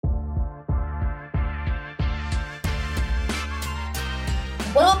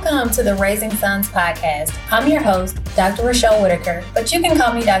Welcome to the Raising Sons podcast. I'm your host, Dr. Rochelle Whitaker, but you can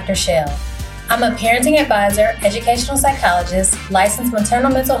call me Dr. Shell. I'm a parenting advisor, educational psychologist, licensed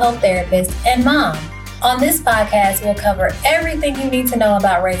maternal mental health therapist, and mom. On this podcast, we'll cover everything you need to know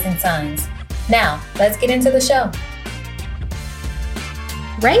about raising sons. Now, let's get into the show.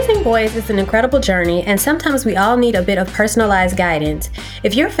 Raising boys is an incredible journey, and sometimes we all need a bit of personalized guidance.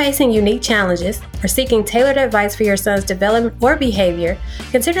 If you're facing unique challenges or seeking tailored advice for your son's development or behavior,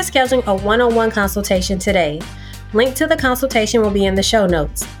 consider scheduling a one-on-one consultation today. Link to the consultation will be in the show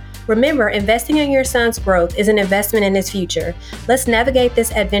notes. Remember, investing in your son's growth is an investment in his future. Let's navigate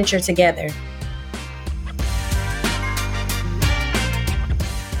this adventure together.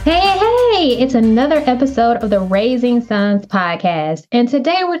 Hey, it's another episode of the Raising Sons podcast. And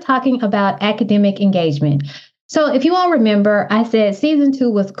today we're talking about academic engagement. So if you all remember, I said season 2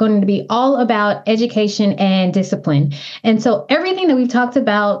 was going to be all about education and discipline. And so everything that we've talked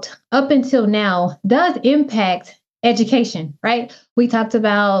about up until now does impact education, right? We talked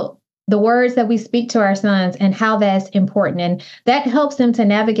about the words that we speak to our sons and how that's important. And that helps them to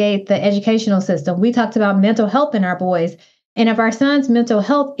navigate the educational system. We talked about mental health in our boys. And if our son's mental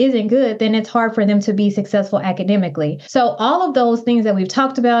health isn't good, then it's hard for them to be successful academically. So all of those things that we've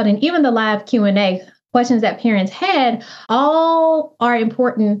talked about, and even the live Q&A questions that parents had, all are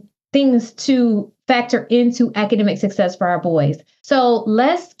important things to factor into academic success for our boys. So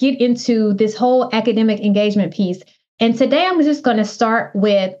let's get into this whole academic engagement piece. And today I'm just going to start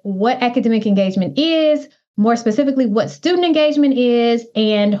with what academic engagement is, more specifically what student engagement is,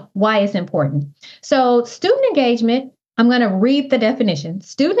 and why it's important. So student engagement, I'm going to read the definition.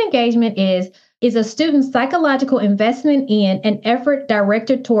 Student engagement is a student's psychological investment in an effort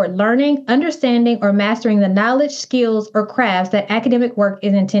directed toward learning, understanding, or mastering the knowledge, skills, or crafts that academic work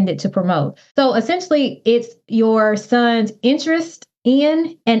is intended to promote. So essentially, it's your son's interest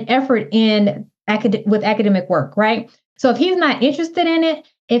in and effort in with academic work, right? So if he's not interested in it,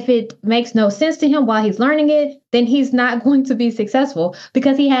 if it makes no sense to him while he's learning it, then he's not going to be successful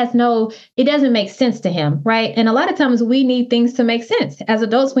because it doesn't make sense to him, right? And a lot of times we need things to make sense. As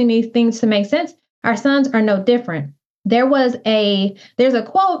adults, we need things to make sense. Our sons are no different. There's a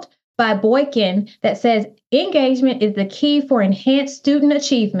quote by Boykin that says, engagement is the key for enhanced student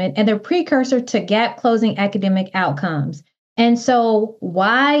achievement and the precursor to gap-closing academic outcomes. And so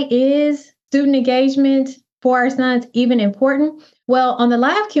why is student engagement for our sons even important? Well, on the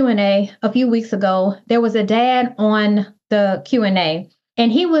live Q&A a few weeks ago, there was a dad on the Q&A,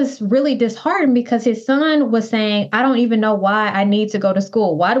 and he was really disheartened because his son was saying, I don't even know why I need to go to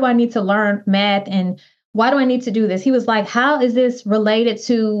school. Why do I need to learn math? And why do I need to do this? He was like, how is this related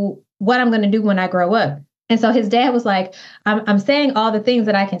to what I'm going to do when I grow up? And so his dad was like, I'm saying all the things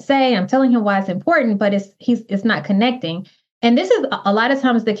that I can say. I'm telling him why it's important, but it's not connecting. And this is a lot of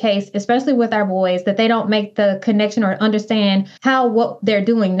times the case, especially with our boys, that they don't make the connection or understand how what they're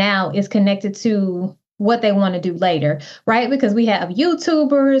doing now is connected to what they want to do later, right? Because we have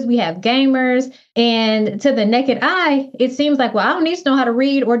YouTubers, we have gamers, and to the naked eye, it seems like, well, I don't need to know how to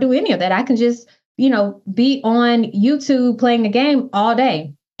read or do any of that. I can just, be on YouTube playing a game all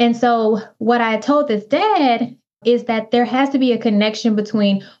day. And so what I told this dad is that there has to be a connection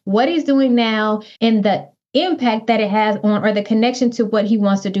between what he's doing now and the impact that it has on, or the connection to what he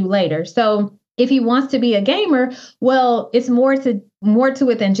wants to do later. So if he wants to be a gamer, well, it's more to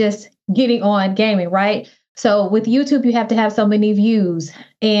it than just getting on gaming, right? So with YouTube, you have to have so many views,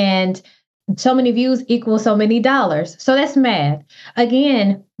 and so many views equal so many dollars. So that's math.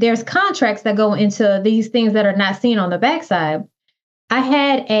 Again, there's contracts that go into these things that are not seen on the backside.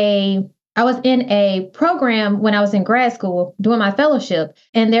 I was in a program when I was in grad school doing my fellowship,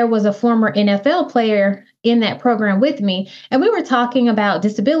 and there was a former NFL player in that program with me. And we were talking about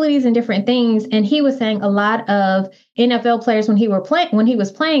disabilities and different things. And he was saying a lot of NFL players when he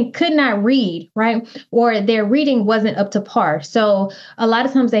was playing could not read, right? Or their reading wasn't up to par. So a lot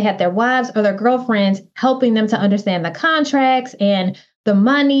of times they had their wives or their girlfriends helping them to understand the contracts and the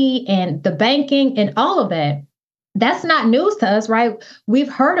money and the banking and all of that. That's not news to us, right?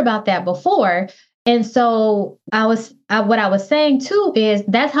 We've heard about that before. And so what I was saying too is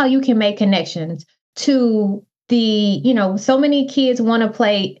that's how you can make connections to so many kids want to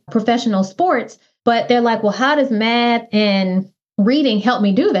play professional sports, but they're like, well, how does math and reading help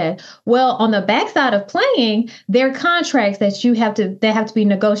me do that? Well, on the backside of playing, there are contracts that have to be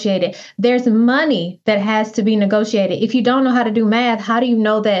negotiated. There's money that has to be negotiated. If you don't know how to do math, how do you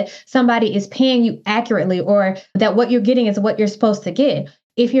know that somebody is paying you accurately, or that what you're getting is what you're supposed to get?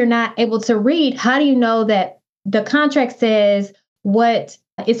 If you're not able to read, how do you know that the contract says what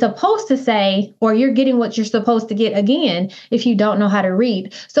it's supposed to say, or you're getting what you're supposed to get again if you don't know how to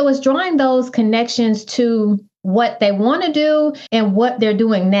read. So it's drawing those connections to what they want to do and what they're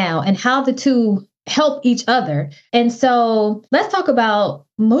doing now and how the two help each other. And so let's talk about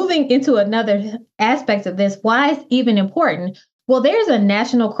moving into another aspect of this. Why it's even important? Well, there's a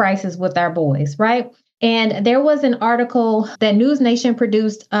national crisis with our boys, right? And there was an article that News Nation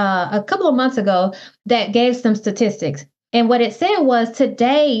produced a couple of months ago that gave some statistics. And what it said was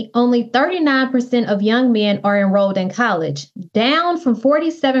today, only 39% of young men are enrolled in college, down from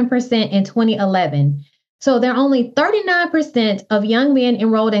 47% in 2011. So there are only 39% of young men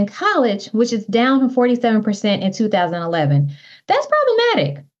enrolled in college, which is down from 47% in 2011. That's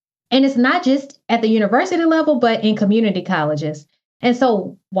problematic. And it's not just at the university level, but in community colleges. And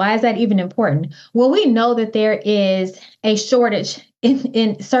so why is that even important? Well, we know that there is a shortage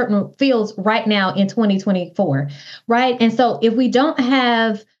in certain fields right now in 2024, right? And so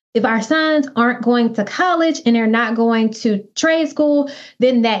if our sons aren't going to college and they're not going to trade school,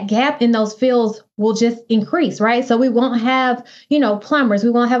 then that gap in those fields will just increase, right? So we won't have, plumbers,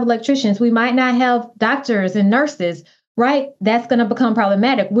 we won't have electricians, we might not have doctors and nurses, right? That's going to become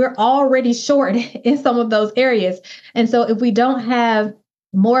problematic. We're already short in some of those areas. And so if we don't have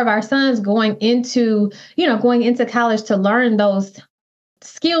more of our sons going into college to learn those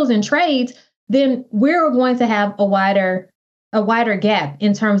skills and trades, then we're going to have a wider gap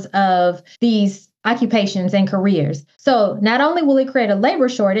in terms of these occupations and careers. So not only will it create a labor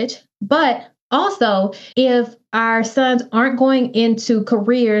shortage, but also if our sons aren't going into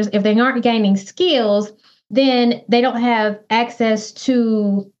careers, if they aren't gaining skills, then they don't have access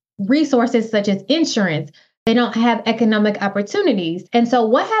to resources such as insurance. They don't have economic opportunities. And so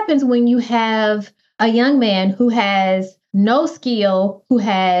what happens when you have a young man who has no skill, who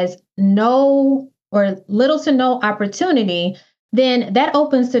has no or little to no opportunity, then that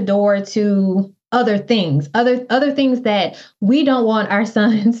opens the door to other things that we don't want our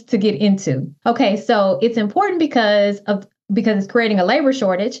sons to get into. Okay, so it's important because it's creating a labor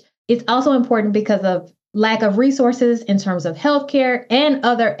shortage. It's also important because of lack of resources in terms of healthcare and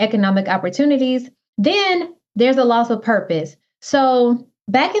other economic opportunities. Then there's a loss of purpose. So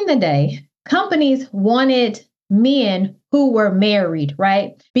back in the day, companies wanted men who were married,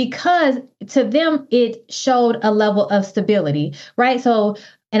 right? Because to them, it showed a level of stability, right? So,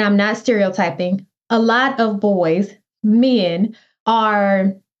 and I'm not stereotyping, a lot of boys, men,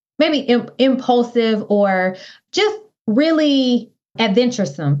 are maybe impulsive or just really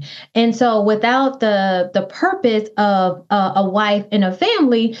adventuresome. And so without the purpose of a wife and a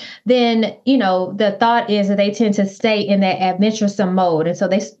family, then, the thought is that they tend to stay in that adventuresome mode. And so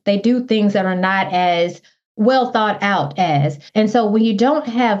they do things that are not as well thought out as. And so when you don't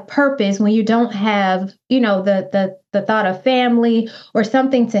have purpose, when you don't have, the thought of family or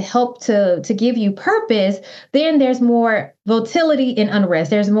something to help to give you purpose, then there's more volatility and unrest.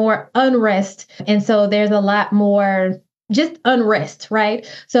 There's more unrest. And so there's a lot more just unrest, right?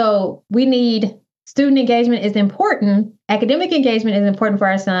 So we need student engagement is important. Academic engagement is important for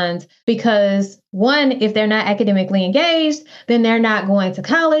our sons because one, if they're not academically engaged, then they're not going to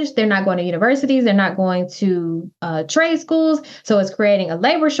college, they're not going to universities, they're not going to trade schools. So it's creating a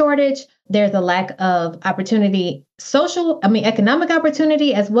labor shortage. There's a lack of opportunity, economic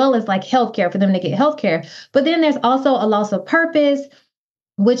opportunity, as well as like healthcare for them to get healthcare. But then there's also a loss of purpose,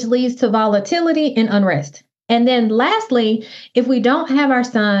 which leads to volatility and unrest. And then lastly, if we don't have our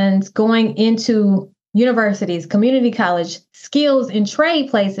sons going into universities, community college, skills and trade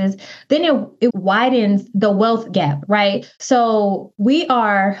places, then it widens the wealth gap, right? So we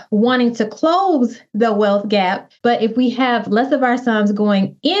are wanting to close the wealth gap, but if we have less of our sons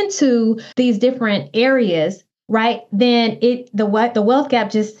going into these different areas, right, then the wealth gap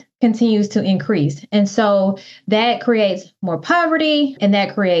just continues to increase. And so that creates more poverty, and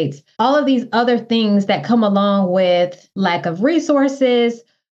that creates all of these other things that come along with lack of resources,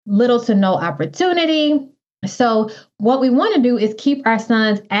 little to no opportunity. So what we want to do is keep our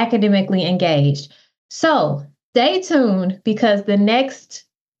sons academically engaged. So stay tuned because the next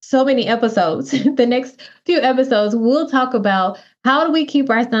few episodes, we'll talk about how do we keep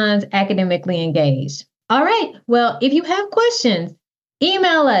our sons academically engaged. All right. Well, if you have questions,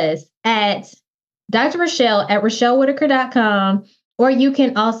 email us at drrochelle@rochellewhitaker.com, or you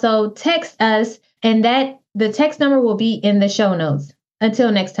can also text us, and the text number will be in the show notes.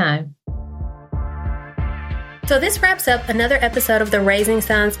 Until next time. So this wraps up another episode of the Raising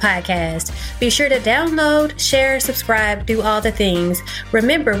Sons podcast. Be sure to download, share, subscribe, do all the things.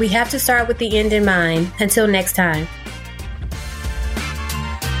 Remember, we have to start with the end in mind. Until next time.